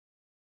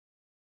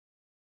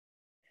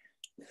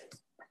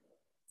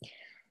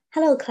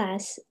Hello,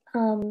 class.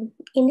 In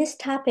this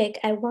topic,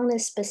 I want to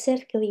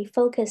specifically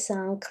focus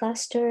on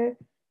cluster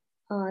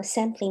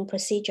sampling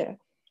procedure.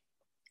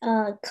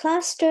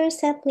 Cluster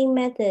sampling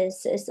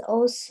methods is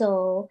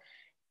also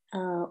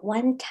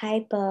one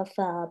type of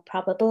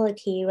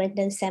probability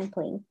random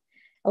sampling.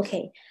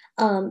 Okay,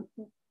 the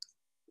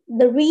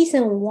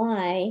reason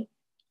why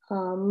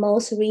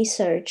most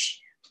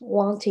research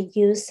want to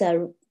use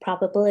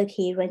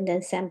probability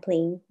random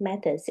sampling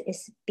methods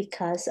is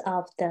because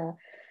of the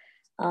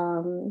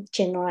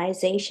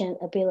generalization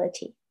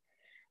ability.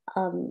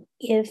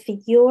 If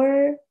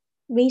your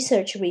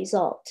research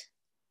result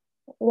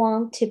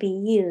want to be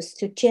used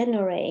to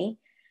generate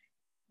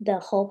the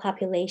whole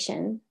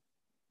population,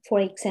 for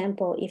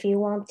example, if you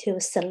want to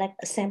select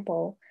a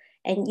sample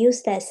and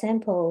use that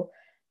sample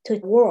to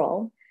the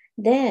world,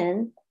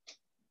 then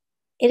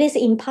it is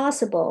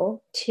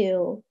impossible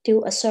to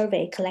do a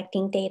survey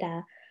collecting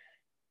data,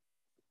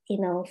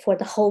 for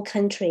the whole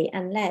country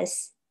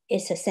unless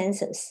it's a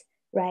census,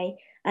 right?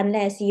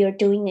 Unless you're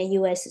doing a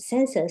US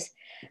census.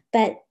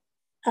 But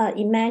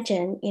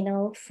imagine,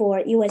 for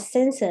US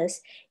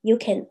census, you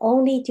can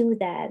only do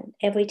that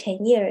every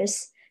 10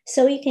 years.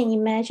 So you can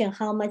imagine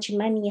how much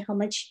money, how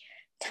much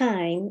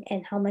time,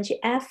 and how much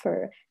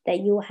effort that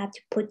you will have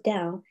to put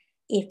down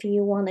if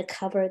you want to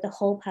cover the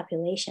whole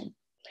population.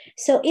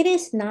 So it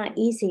is not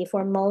easy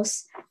for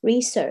most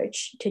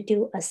research to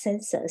do a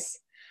census.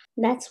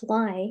 That's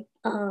why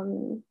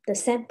the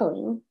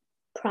sampling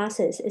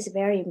process is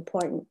very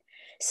important.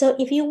 So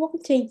if you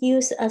want to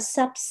use a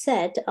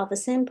subset of a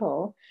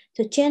sample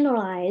to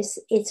generalize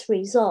its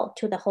result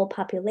to the whole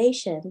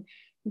population,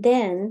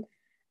 then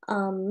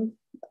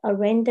a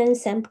random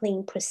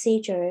sampling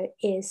procedure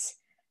is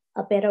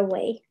a better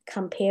way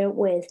compared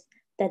with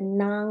the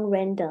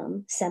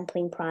non-random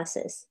sampling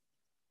process.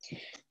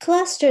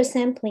 Cluster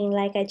sampling,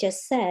 like I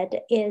just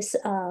said, is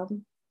a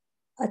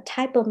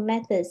type of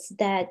methods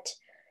that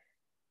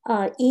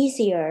are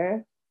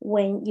easier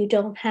when you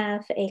don't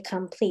have a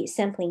complete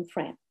sampling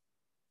frame.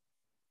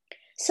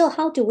 So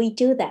how do we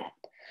do that?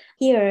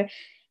 Here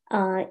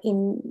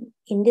in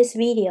this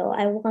video,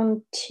 I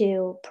want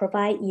to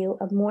provide you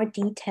a more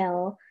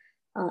detailed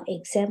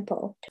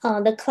example.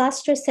 The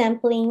cluster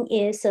sampling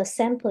is a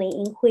sampling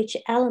in which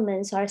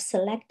elements are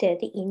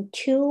selected in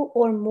 2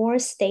 or more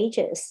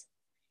stages.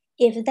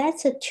 If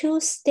that's a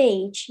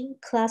 2-stage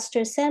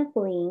cluster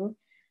sampling,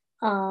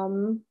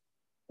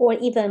 or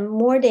even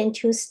more than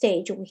 2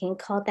 stage, we can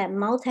call that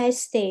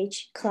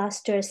multi-stage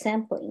cluster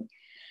sampling.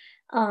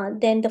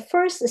 Then the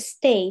first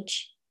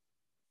stage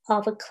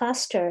of a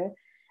cluster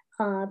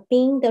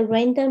being the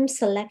random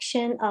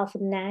selection of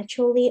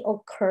naturally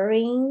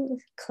occurring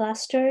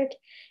clustered,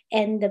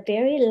 and the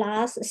very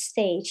last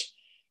stage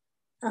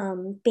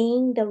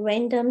being the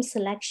random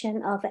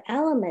selection of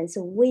elements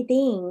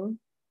within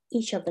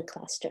each of the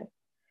cluster.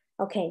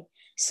 Okay,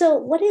 so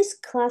what is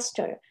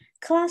cluster?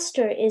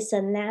 Cluster is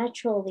a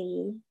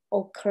naturally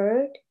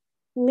occurred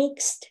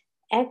mixed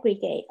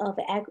aggregate of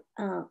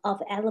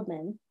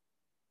element,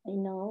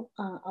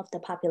 of the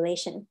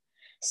population.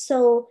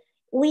 So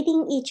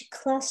within each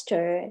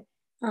cluster,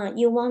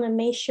 you want to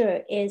make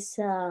sure it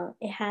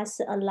has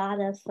a lot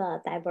of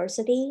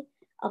diversity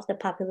of the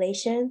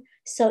population.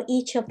 So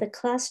each of the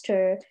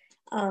cluster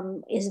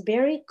is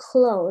very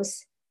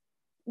closely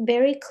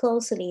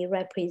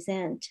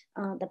represent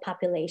the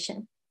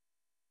population.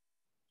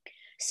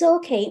 So,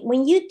 okay,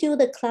 when you do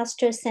the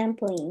cluster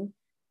sampling,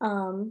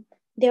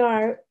 there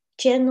are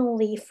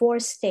generally 4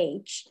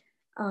 stages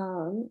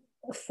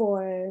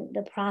for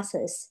the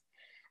process.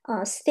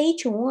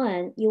 Stage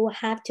 1, you will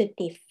have to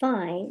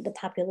define the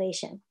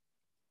population.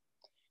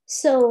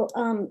 So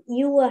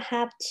you will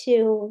have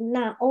to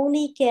not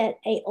only get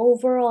an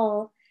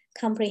overall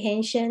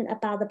comprehension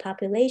about the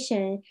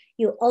population,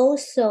 you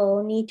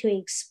also need to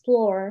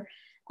explore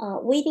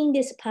within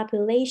this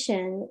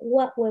population,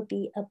 what will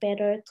be a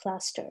better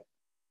cluster.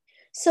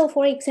 So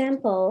for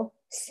example,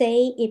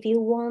 say if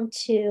you want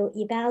to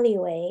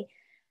evaluate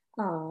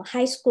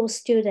high school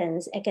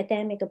students'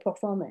 academic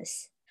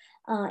performance.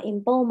 In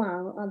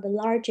Beaumont, the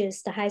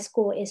largest high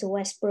school is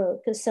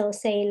Westbrook. So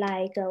say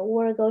like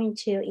we're going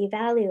to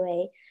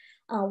evaluate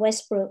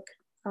Westbrook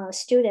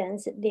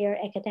students, their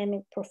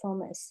academic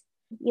performance.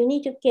 You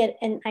need to get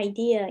an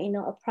idea,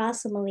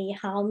 approximately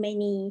how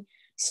many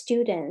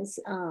students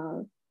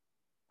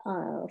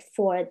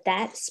for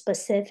that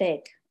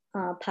specific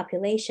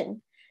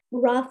population.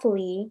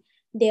 Roughly,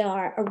 there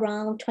are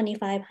around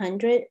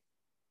 2,500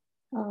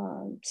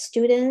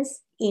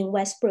 students in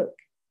Westbrook.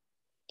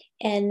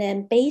 And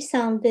then based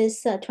on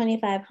this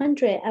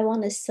 2,500, I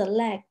want to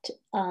select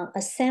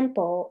a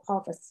sample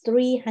of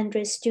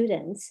 300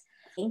 students.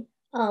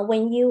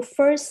 When you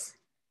first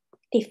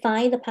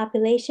define the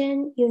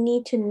population, you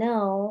need to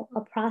know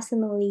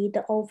approximately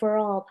the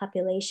overall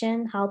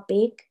population, how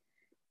big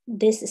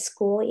this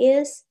school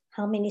is,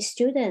 how many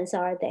students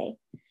are they.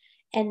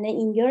 And then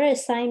in your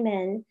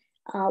assignment,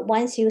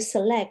 once you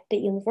select the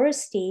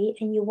university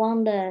and you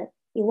want to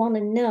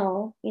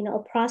know,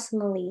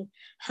 approximately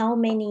how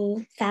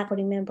many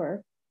faculty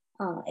member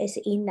is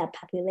in that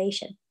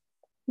population.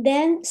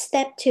 Then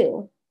step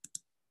 2,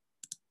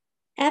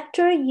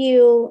 after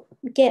you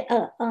get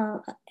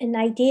an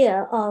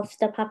idea of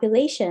the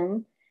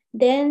population,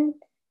 then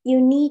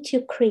you need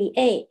to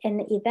create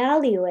and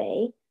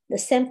evaluate the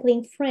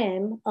sampling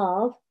frame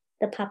of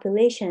the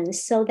population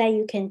so that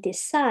you can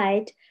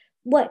decide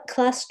what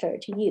cluster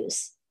to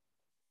use.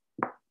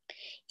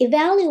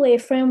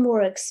 Evaluate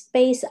frameworks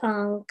based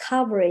on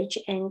coverage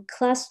and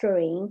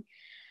clustering,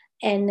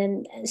 and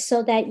then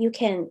so that you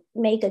can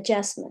make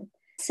adjustment.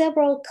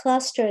 Several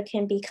clusters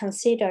can be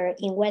considered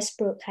in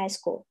Westbrook High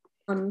School.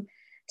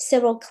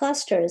 Several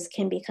clusters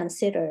can be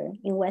considered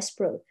in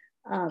Westbrook,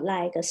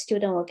 like a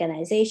student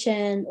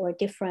organization or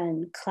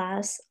different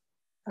class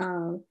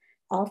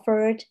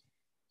offered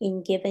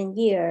in given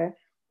year,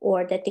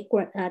 or the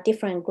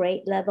different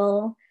grade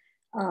level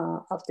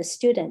of the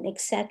student,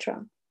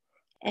 etc.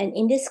 And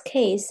in this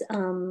case,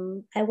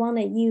 I want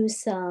to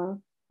use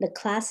the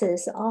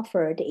classes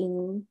offered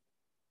in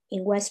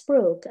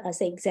Westbrook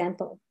as an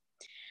example.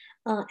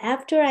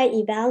 After I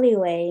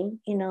evaluate,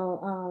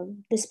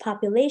 this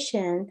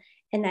population,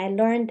 and I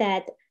learned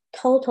that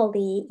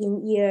totally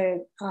in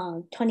year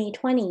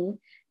 2020,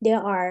 there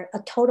are a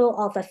total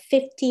of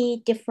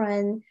 50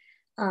 different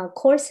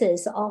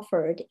courses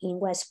offered in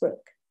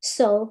Westbrook.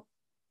 So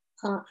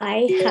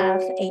I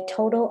have a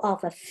total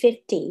of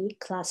 50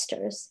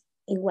 clusters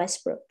in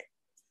Westbrook.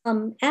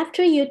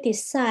 After you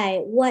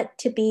decide what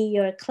to be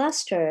your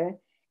cluster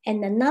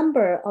and the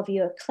number of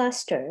your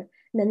cluster,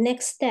 the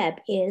next step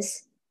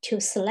is to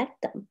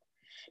select them.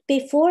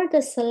 Before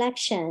the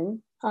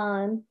selection,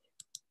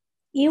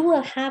 you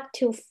will have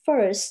to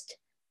first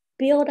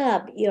build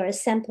up your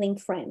sampling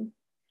frame.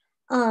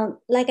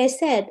 Like I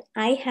said,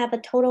 I have a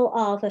total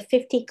of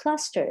 50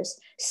 clusters.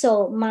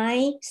 So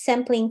my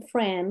sampling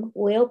frame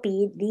will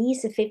be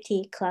these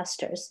 50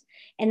 clusters,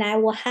 and I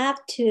will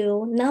have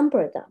to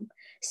number them.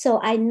 So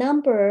I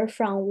number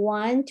from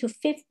 1 to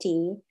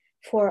 50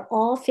 for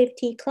all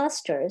 50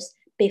 clusters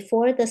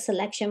before the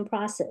selection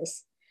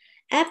process.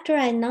 After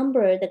I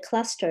number the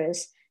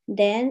clusters,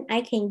 then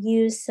I can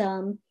use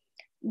the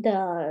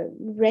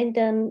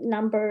random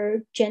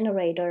number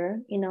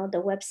generator,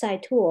 the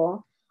website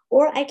tool,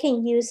 or I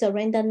can use a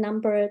random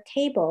number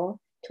table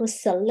to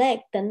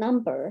select the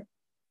number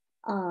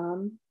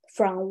from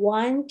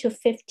 1 to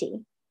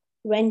 50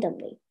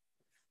 randomly.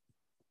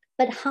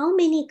 But how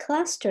many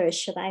clusters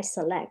should I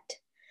select?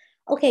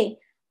 Okay,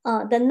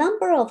 the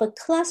number of a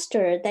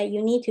cluster that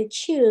you need to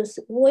choose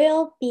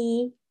will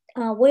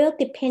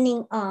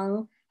depending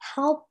on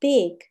how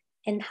big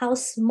and how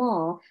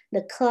small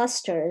the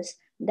clusters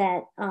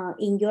that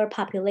in your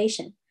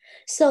population.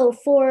 So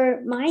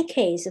for my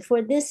case,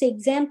 for this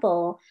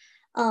example,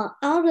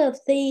 out of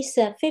these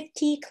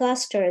 50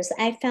 clusters,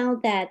 I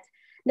found that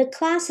the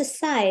class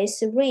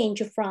size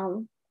range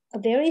from a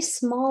very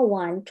small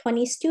one,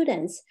 20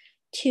 students,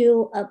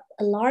 to a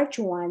large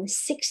one,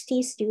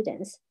 60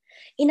 students.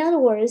 In other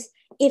words,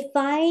 if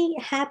I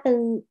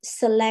happen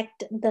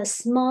select the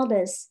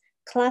smallest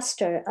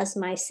cluster as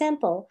my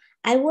sample,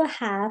 I will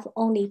have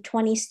only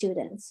 20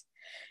 students.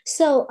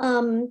 So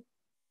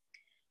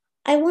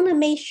I want to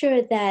make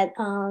sure that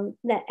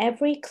that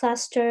every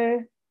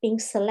cluster being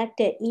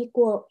selected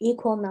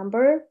equal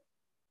number.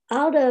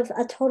 Out of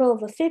a total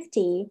of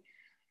 50,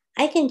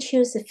 I can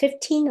choose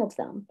 15 of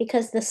them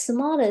because the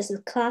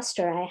smallest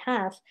cluster I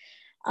have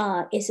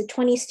is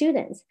 20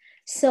 students.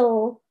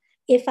 So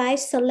if I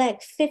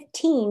select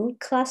 15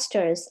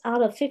 clusters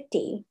out of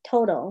 50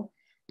 total,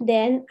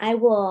 then I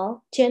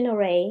will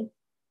generate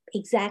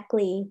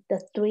exactly the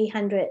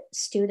 300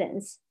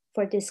 students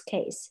for this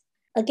case.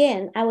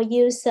 Again, I will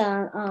use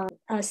a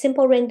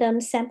simple random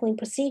sampling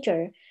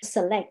procedure to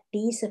select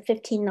these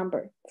 15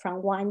 number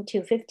from 1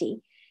 to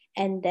 50,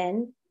 and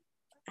then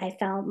I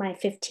found my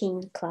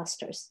 15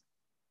 clusters.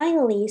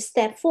 Finally,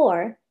 step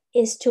 4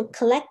 is to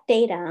collect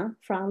data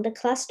from the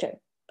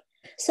cluster.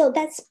 So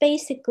that's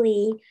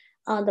basically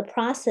the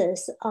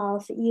process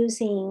of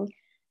using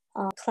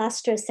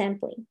cluster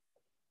sampling.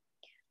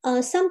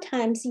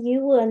 Sometimes you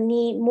will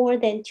need more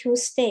than 2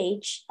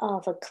 stages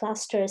of a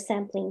cluster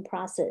sampling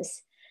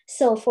process.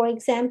 So for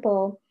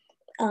example,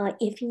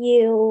 if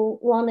you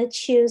want to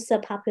choose a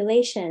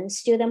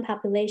student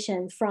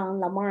population from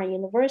Lamar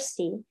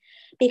University,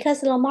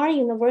 because Lamar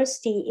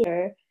University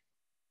is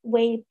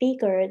way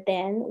bigger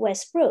than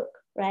Westbrook,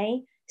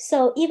 right?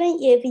 So even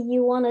if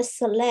you want to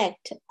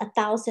select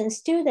 1,000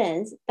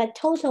 students, but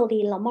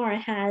totally Lamar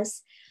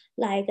has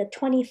like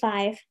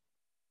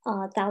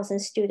 25,000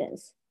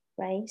 students,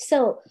 right?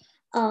 So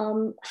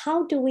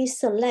how do we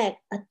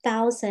select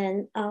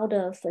 1,000 out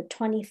of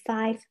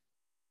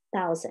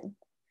 25,000?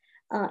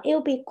 It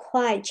will be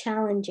quite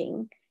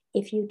challenging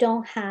if you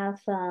don't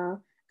have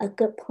a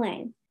good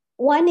plan.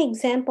 One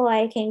example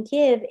I can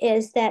give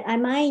is that I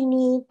might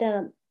need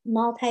the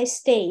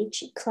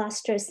multi-stage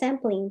cluster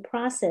sampling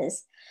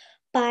process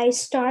by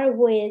start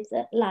with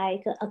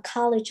like a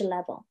college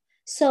level.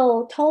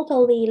 So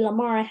totally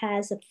Lamar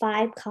has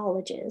 5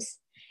 colleges,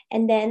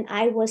 and then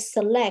I will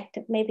select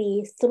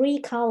maybe 3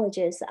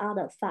 colleges out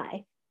of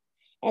 5.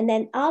 And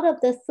then out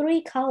of the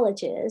 3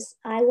 colleges,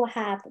 I will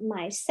have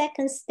my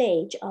second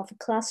stage of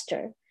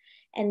cluster,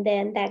 and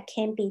then that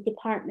can be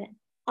department.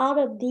 Out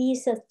of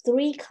these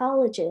 3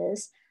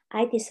 colleges,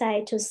 I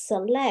decide to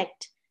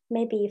select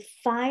maybe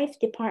 5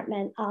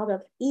 departments out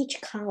of each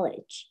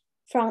college.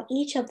 From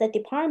each of the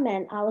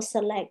department, I will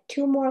select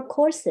 2 more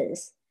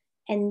courses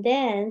and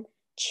then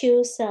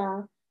choose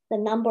the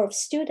number of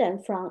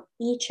students from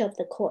each of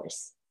the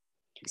course.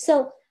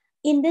 So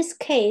in this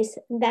case,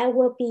 that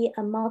will be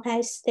a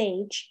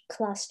multi-stage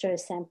cluster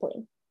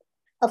sampling.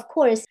 Of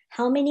course,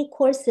 how many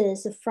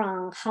courses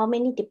from how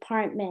many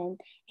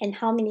departments and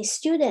how many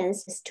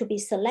students is to be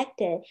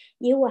selected,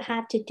 you will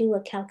have to do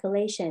a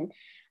calculation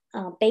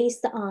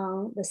based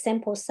on the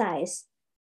sample size